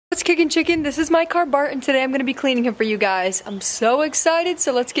what's kicking chicken? This is my car Bart and today I'm gonna be cleaning him for you guys. I'm so excited,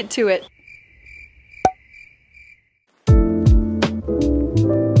 so let's get to it.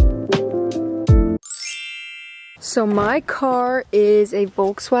 So my car is a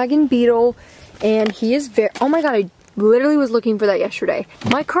Volkswagen Beetle and he is oh my god, I literally was looking for that yesterday.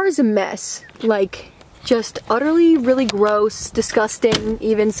 My car is a mess, like just utterly really gross, disgusting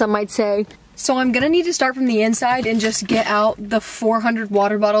even some might say. So I'm gonna need to start from the inside and just get out the 400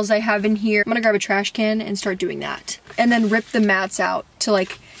 water bottles I have in here. I'm gonna grab a trash can and start doing that. And then rip the mats out to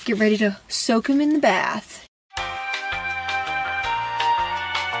like get ready to soak them in the bath.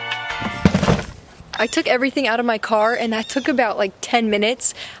 I took everything out of my car and that took about like 10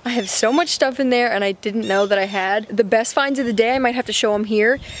 minutes. I have so much stuff in there and I didn't know that I had. The best finds of the day, I might have to show them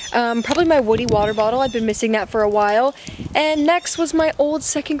here. Probably my Woody water bottle, I've been missing that for a while. And next was my old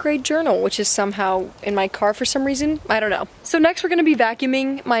 2nd grade journal, which is somehow in my car for some reason, I don't know. So next we're gonna be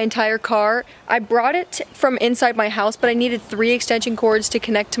vacuuming my entire car. I brought it from inside my house, but I needed 3 extension cords to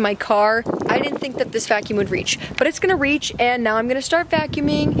connect to my car. I didn't think that this vacuum would reach, but it's gonna reach and now I'm gonna start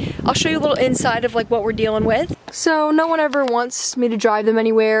vacuuming. I'll show you a little inside of like what we're dealing with. So no one ever wants me to drive them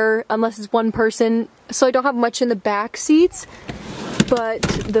anywhere unless it's one person, so I don't have much in the back seats, but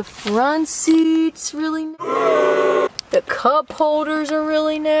the front seats really the cup holders are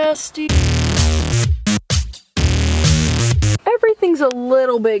really nasty. Everything's a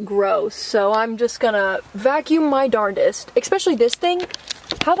little bit gross, so I'm just gonna vacuum my darndest, especially this thing.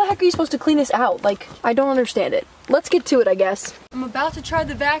 How the heck are you supposed to clean this out? Like, I don't understand it. Let's get to it, I guess. I'm about to try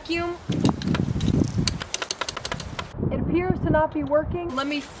the vacuum. It appears to not be working. Let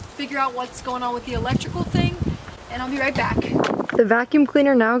me figure out what's going on with the electrical thing, and I'll be right back. The vacuum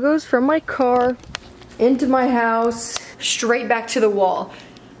cleaner now goes from my car into my house, straight back to the wall.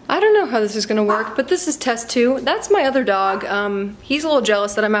 I don't know how this is gonna work, but this is test 2. That's my other dog. He's a little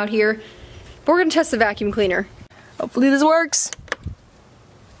jealous that I'm out here, but we're gonna test the vacuum cleaner. Hopefully this works.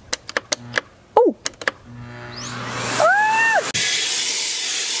 Oh! Ah!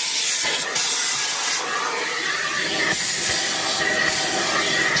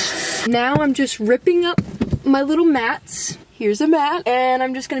 Now I'm just ripping up my little mats. Here's a mat, and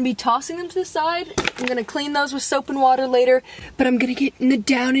I'm just gonna be tossing them to the side. I'm gonna clean those with soap and water later, but I'm gonna get in the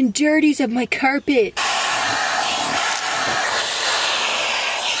down and dirties of my carpet.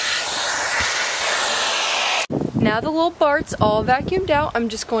 Now the little Bart's all vacuumed out, I'm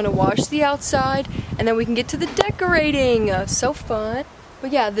just going to wash the outside, and then we can get to the decorating. So fun.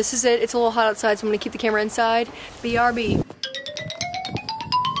 But yeah, this is it. It's a little hot outside, so I'm gonna keep the camera inside. BRB.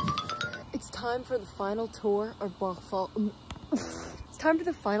 It's time for the final tour of Bartholomew. It's time for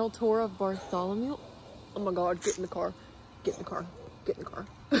the final tour of Bartholomew. Oh my god, get in the car. Get in the car. Get in the car.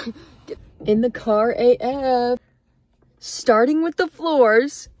 Get in the car AF. Starting with the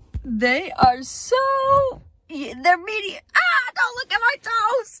floors. They are so... they're medium. Ah, don't look at my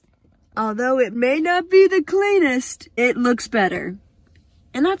toes! Although it may not be the cleanest, it looks better.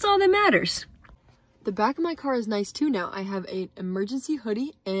 And that's all that matters. The back of my car is nice too now. I have an emergency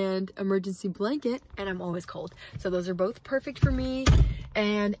hoodie and emergency blanket, and I'm always cold. So those are both perfect for me.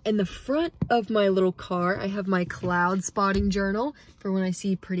 And in the front of my little car, I have my cloud spotting journal for when I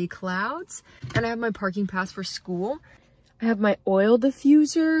see pretty clouds. And I have my parking pass for school. I have my oil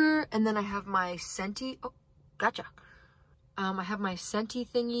diffuser, and then I have my Scenty, oh, gotcha. I have my Scenty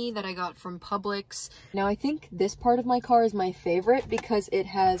thingy that I got from Publix. Now I think this part of my car is my favorite because it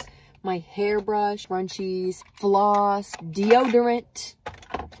has my hairbrush, scrunchies, floss, deodorant,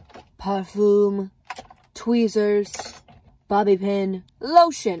 perfume, tweezers, bobby pin,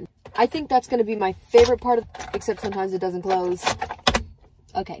 lotion. I think that's gonna be my favorite part of, except sometimes it doesn't close.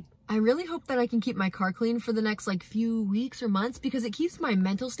 Okay. I really hope that I can keep my car clean for the next like few weeks or months because it keeps my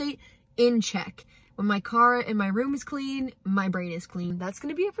mental state in check. When my car and my room is clean, my brain is clean. That's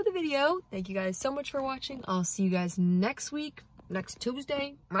gonna be it for the video. Thank you guys so much for watching. I'll see you guys next week. Next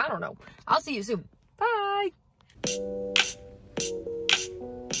Tuesday? I don't know. I'll see you soon. Bye!